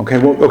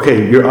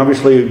 Okay, you're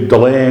obviously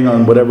delaying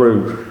on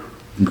whatever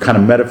kind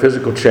of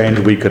metaphysical change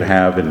we could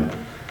have in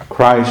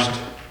Christ.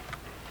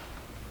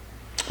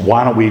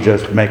 Why don't we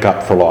just make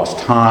up for lost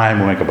time?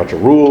 We'll make a bunch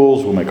of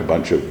rules, we'll make a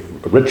bunch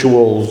of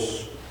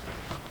rituals.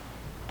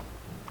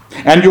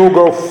 And you'll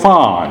grow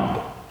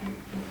fond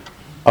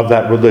of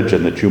that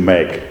religion that you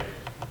make.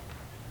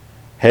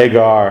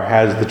 Hagar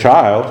has the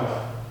child.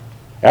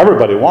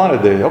 Everybody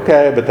wanted it,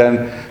 okay, but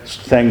then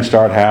things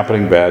start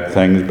happening, bad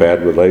things,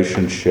 bad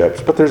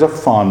relationships. But there's a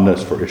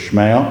fondness for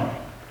Ishmael.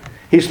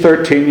 He's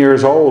 13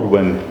 years old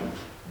when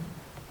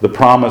the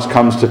promise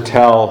comes to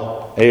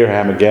tell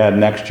Abraham again,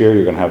 next year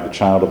you're going to have the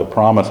child of the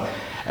promise.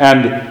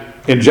 And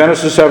in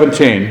Genesis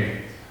 17,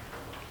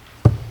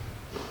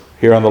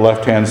 here on the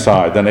left-hand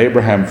side, then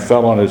Abraham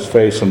fell on his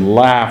face and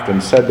laughed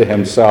and said to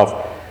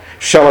himself,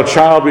 shall a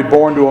child be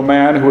born to a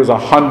man who is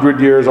 100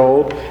 years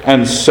old,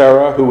 and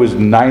Sarah, who is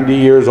 90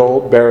 years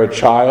old, bear a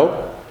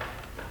child?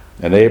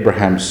 And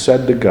Abraham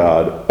said to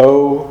God,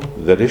 oh,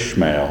 that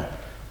Ishmael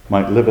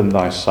might live in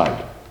thy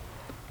sight.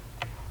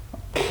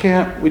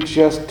 Can't we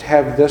just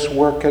have this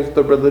work as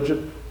the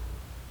religion?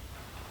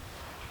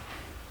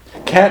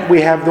 Can't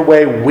we have the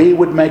way we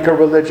would make a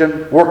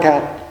religion work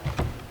out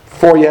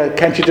for you?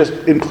 Can't you just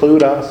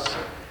include us?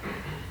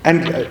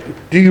 And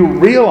do you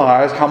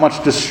realize how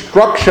much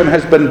destruction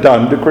has been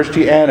done to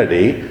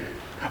Christianity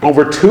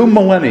over 2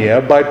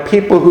 millennia by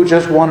people who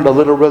just wanted a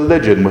little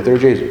religion with their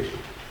Jesus?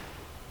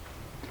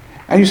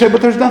 And you say,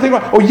 but there's nothing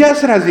wrong. Oh,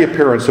 yes, it has the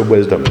appearance of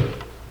wisdom.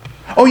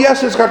 Oh,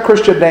 yes, it's got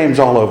Christian names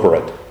all over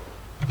it.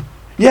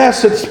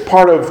 Yes, it's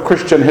part of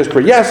Christian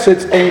history. Yes,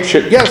 it's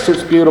ancient. Yes,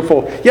 it's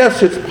beautiful.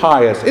 Yes, it's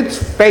pious.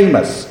 It's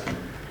famous.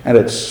 And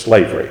it's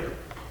slavery.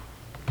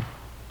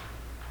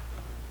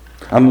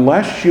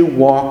 Unless you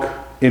walk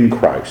in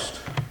Christ.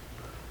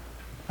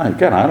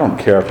 Again, I don't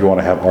care if you want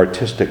to have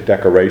artistic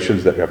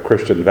decorations that have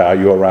Christian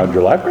value around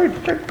your life. Great.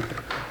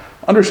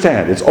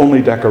 Understand, it's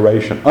only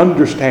decoration.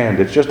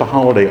 Understand, it's just a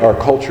holiday our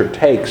culture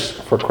takes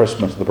for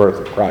Christmas, the birth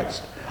of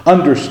Christ.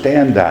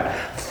 Understand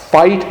that.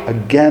 Fight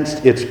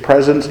against its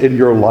presence in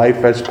your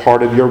life as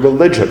part of your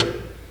religion.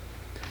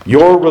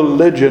 Your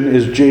religion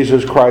is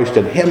Jesus Christ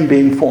and Him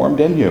being formed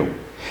in you.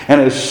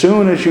 And as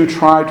soon as you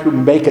try to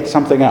make it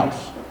something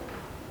else,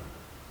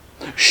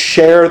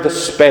 share the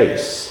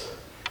space.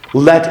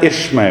 Let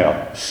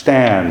Ishmael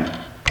stand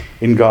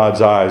in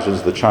God's eyes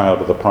as the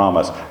child of the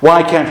promise.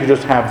 Why can't you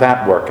just have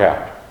that work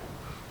out?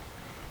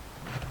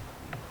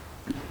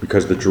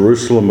 Because the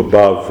Jerusalem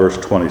above, verse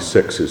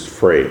 26, is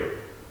free.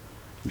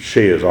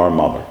 She is our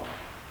mother.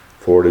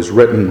 For it is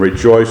written,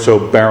 rejoice,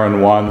 O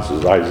barren one. This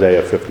is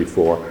Isaiah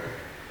 54.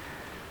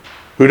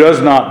 Who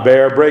does not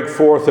bear, break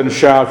forth and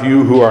shout,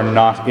 you who are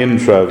not in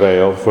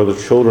travail, for the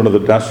children of the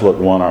desolate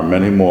one are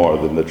many more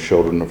than the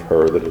children of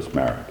her that is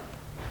married.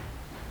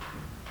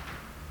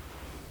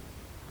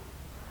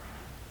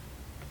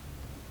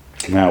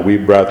 Now we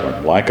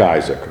brethren, like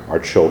Isaac, are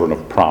children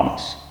of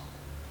promise.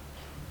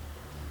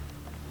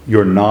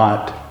 You're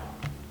not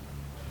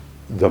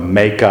the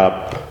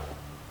made-up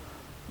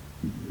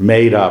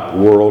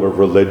world of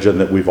religion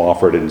that we've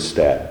offered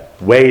instead,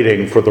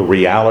 waiting for the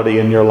reality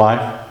in your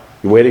life.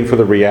 You're waiting for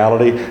the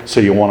reality,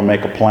 so you want to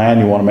make a plan,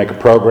 you want to make a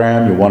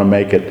program, you want to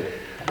make it,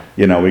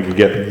 we could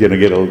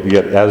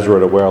get Ezra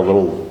to wear a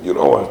little,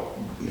 a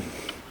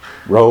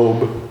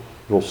robe,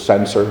 a little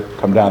censer,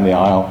 come down the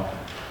aisle.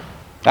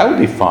 That would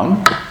be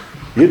fun.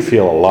 You'd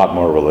feel a lot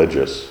more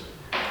religious,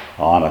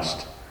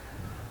 honest.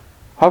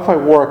 How if I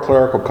wore a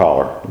clerical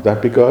collar? Would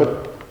that be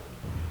good?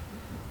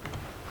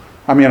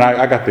 I mean,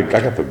 I got the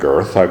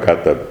girth, I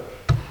got the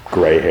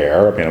gray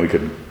hair. I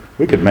mean,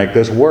 we could make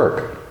this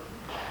work.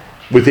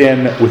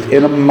 Within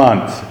a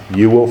month,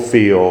 you will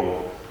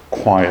feel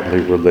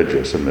quietly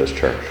religious in this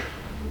church.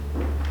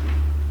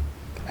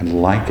 And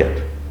like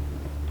it.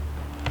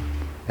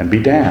 And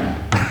be damned.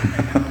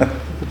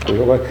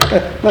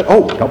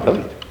 Oh, no,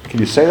 really? Can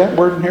you say that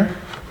word in here?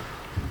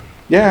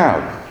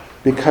 Yeah,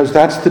 because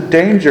that's the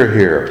danger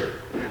here.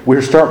 We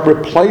start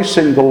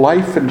replacing the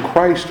life in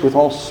Christ with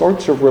all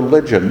sorts of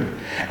religion.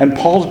 And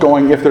Paul's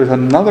going, if there's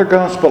another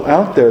gospel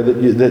out there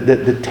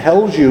that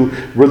tells you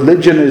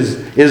religion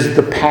is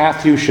the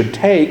path you should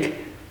take,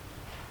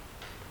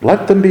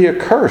 let them be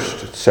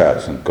accursed, it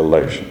says in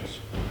Galatians.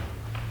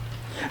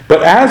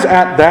 But as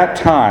at that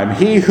time,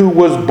 he who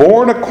was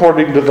born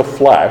according to the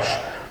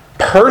flesh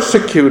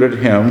persecuted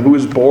him who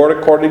was born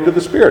according to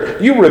the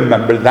Spirit. You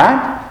remember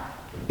that?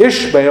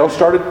 Ishmael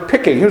started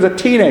picking. He was a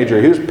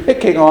teenager. He was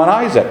picking on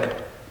Isaac.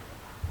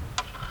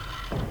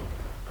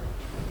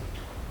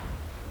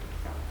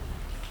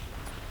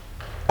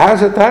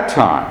 As at that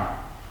time,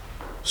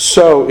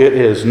 so it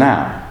is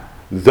now.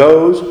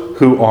 Those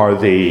who are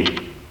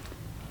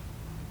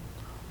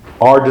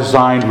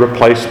designed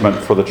replacement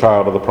for the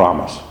child of the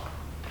promise.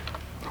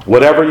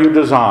 Whatever you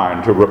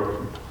design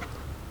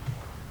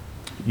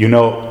you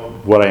know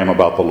what I am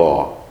about the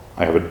law.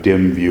 I have a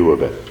dim view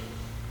of it.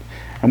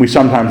 And we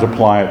sometimes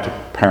apply it to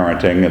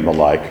parenting and the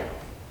like.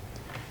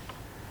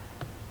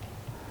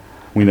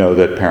 We know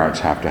that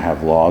parents have to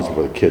have laws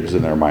for the kids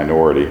in their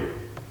minority.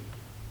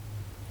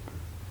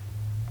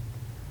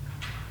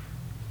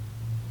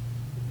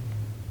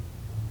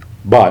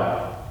 But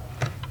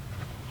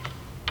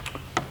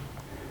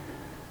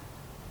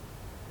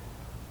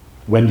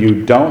when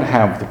you don't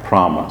have the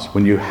promise,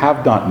 when you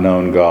have not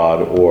known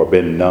God or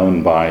been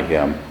known by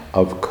Him,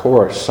 of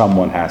course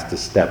someone has to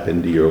step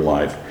into your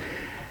life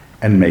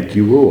and make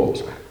you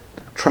rules.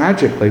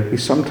 Tragically, we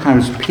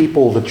sometimes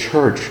people the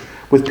church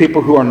with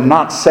people who are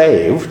not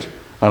saved.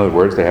 In other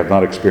words, they have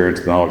not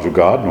experienced the knowledge of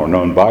God nor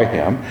known by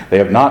Him. They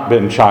have not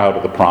been child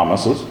of the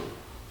promises.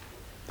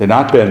 They've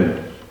not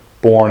been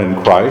born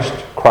in Christ.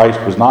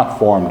 Christ was not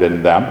formed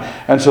in them.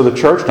 And so the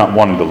church, not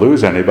wanting to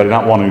lose anybody,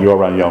 not wanting to go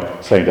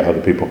around saying to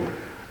other people,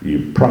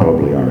 you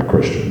probably aren't a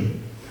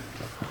Christian.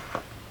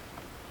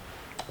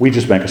 We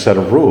just make a set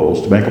of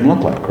rules to make them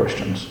look like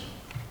Christians.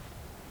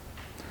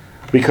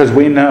 Because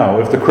we know,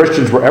 if the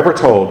Christians were ever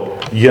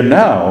told, you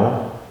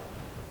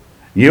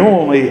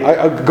only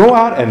go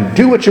out and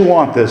do what you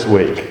want this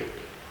week.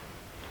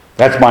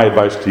 That's my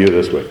advice to you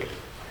this week.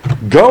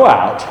 Go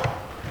out,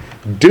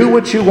 do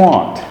what you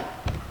want.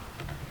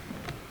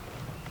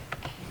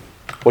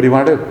 What do you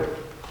want to do?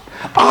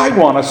 I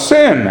want to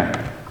sin.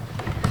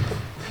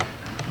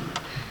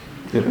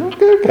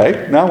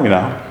 Okay, now we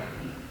know.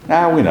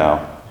 Now we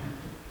know.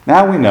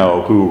 Now we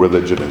know who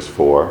religion is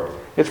for.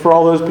 It's for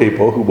all those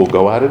people who will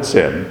go out and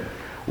sin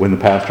when the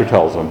pastor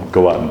tells them,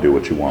 go out and do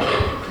what you want.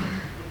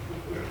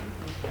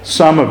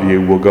 Some of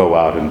you will go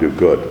out and do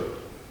good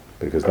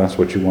because that's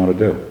what you want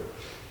to do.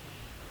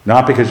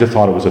 Not because you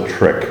thought it was a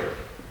trick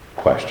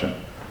question.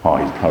 Oh,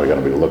 he's probably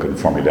going to be looking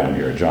for me down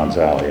here at John's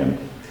Alley and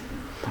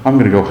I'm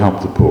going to go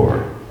help the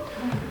poor.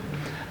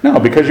 No,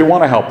 because you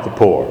want to help the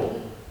poor.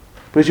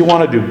 Because you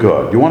want to do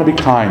good. You want to be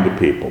kind to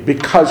people.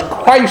 Because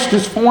Christ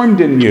is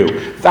formed in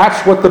you.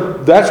 That's what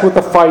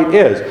the fight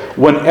is.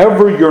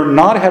 Whenever you're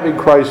not having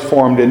Christ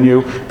formed in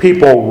you,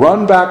 people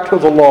run back to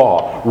the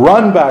law,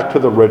 run back to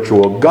the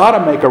ritual, got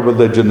to make a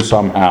religion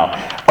somehow.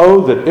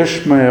 Oh, that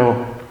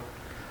Ishmael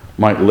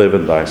might live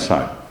in thy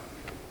sight.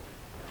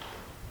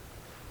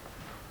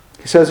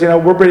 He says,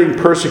 we're being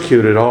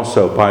persecuted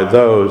also by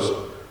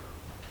those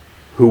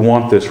who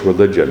want this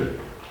religion.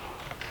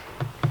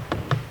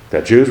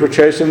 That Jews were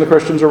chasing the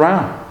Christians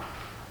around,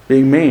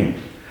 being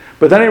mean.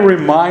 But then he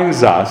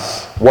reminds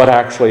us what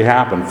actually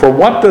happened. For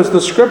what does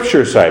the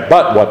Scripture say?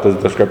 But what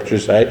does the Scripture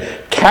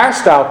say?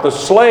 Cast out the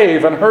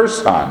slave and her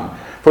son,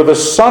 for the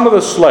son of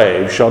the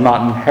slave shall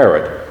not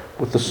inherit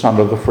with the son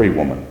of the free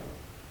woman.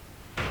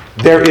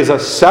 There is a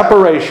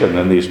separation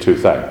in these two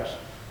things.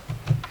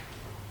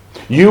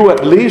 You,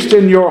 at least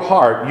in your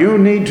heart, you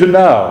need to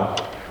know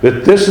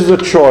that this is a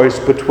choice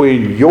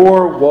between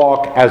your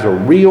walk as a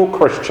real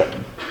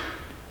Christian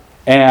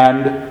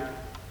and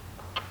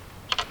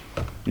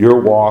your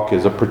walk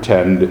as a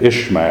pretend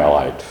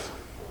Ishmaelite.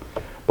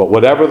 But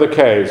whatever the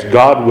case,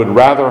 God would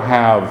rather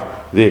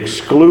have the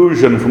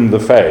exclusion from the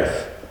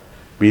faith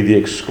be the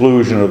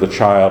exclusion of the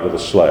child of the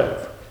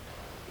slave.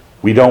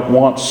 We don't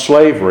want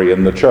slavery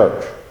in the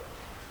church.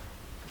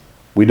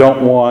 We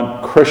don't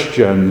want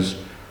Christians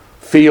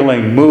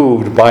feeling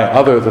moved by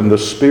other than the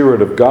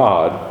Spirit of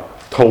God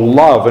to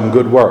love and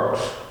good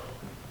works.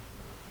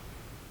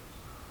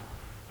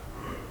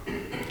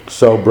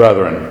 So,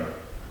 brethren,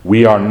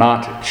 we are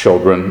not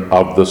children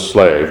of the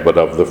slave, but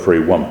of the free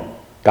woman.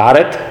 Got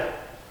it?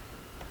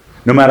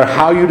 No matter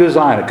how you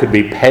design it, could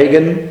be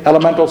pagan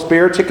elemental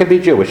spirits, it could be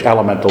Jewish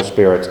elemental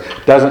spirits.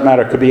 Doesn't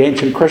matter. It could be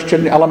ancient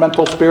Christian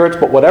elemental spirits,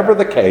 but whatever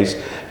the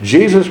case,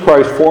 Jesus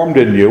Christ formed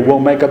in you will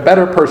make a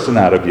better person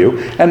out of you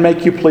and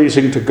make you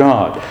pleasing to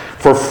God.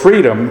 For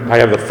freedom, I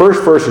have the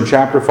first verse in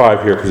chapter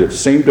 5 here because it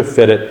seemed to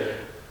fit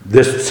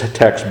this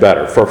text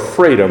better. For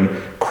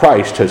freedom,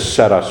 Christ has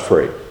set us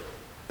free.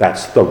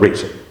 That's the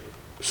reason,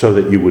 so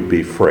that you would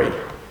be free.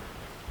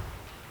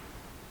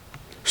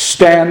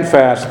 Stand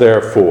fast,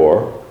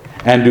 therefore,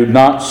 and do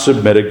not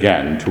submit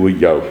again to a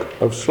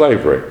yoke of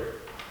slavery.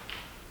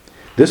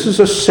 This is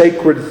a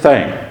sacred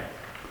thing.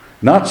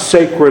 Not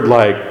sacred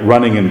like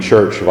running in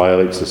church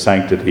violates the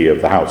sanctity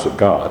of the house of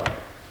God.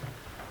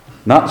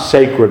 Not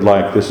sacred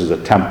like this is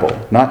a temple.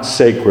 Not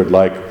sacred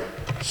like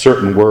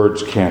certain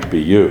words can't be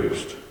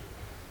used.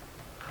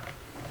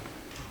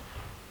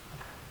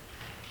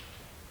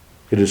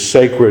 It is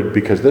sacred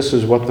because this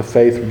is what the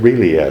faith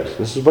really is.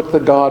 This is what the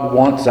God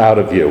wants out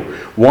of you.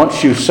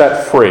 Wants you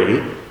set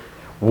free.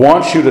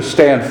 Wants you to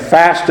stand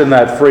fast in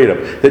that freedom.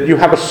 That you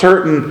have a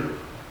certain...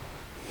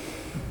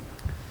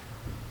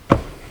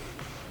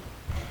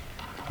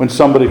 When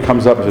somebody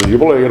comes up and says, you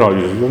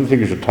don't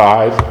think you should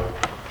tithe?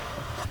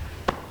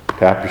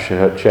 Tap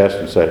your chest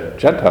and say,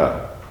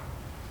 Gentile.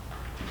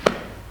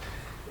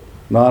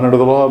 Not under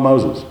the law of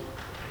Moses.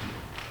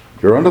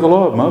 You're under the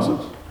law of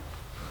Moses.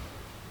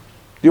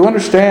 Do you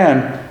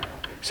understand?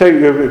 Say,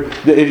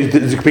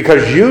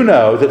 because you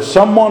know that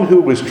someone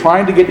who was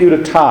trying to get you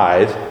to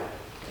tithe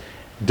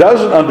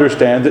doesn't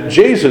understand that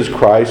Jesus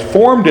Christ,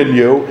 formed in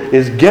you,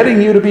 is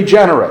getting you to be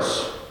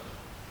generous.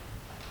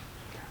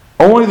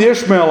 Only the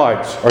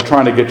Ishmaelites are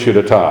trying to get you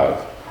to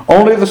tithe.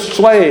 Only the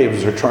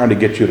slaves are trying to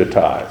get you to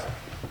tithe.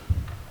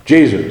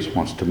 Jesus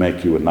wants to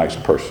make you a nice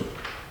person.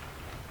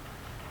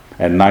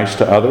 And nice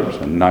to others,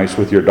 and nice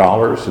with your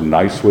dollars, and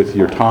nice with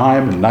your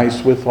time, and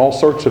nice with all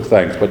sorts of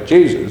things. But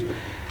Jesus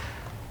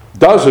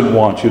doesn't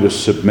want you to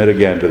submit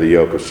again to the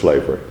yoke of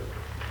slavery.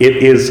 It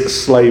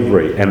is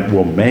slavery, and it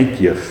will make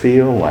you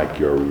feel like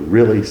you're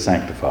really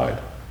sanctified.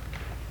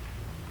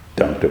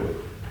 Don't do it.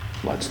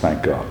 Let's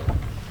thank God.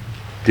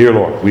 Dear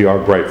Lord, we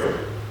are grateful.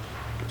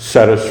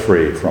 Set us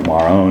free from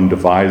our own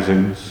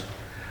devisings.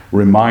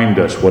 Remind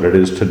us what it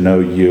is to know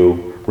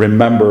you.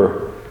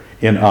 Remember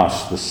in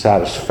us the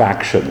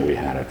satisfaction we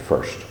had at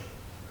first.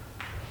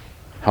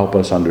 Help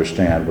us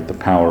understand what the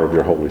power of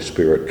your Holy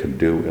Spirit can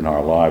do in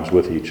our lives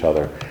with each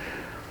other.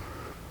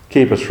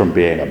 Keep us from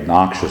being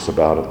obnoxious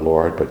about it,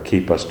 Lord, but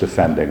keep us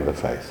defending the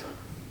faith.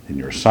 In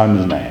your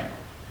Son's name,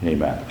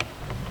 amen.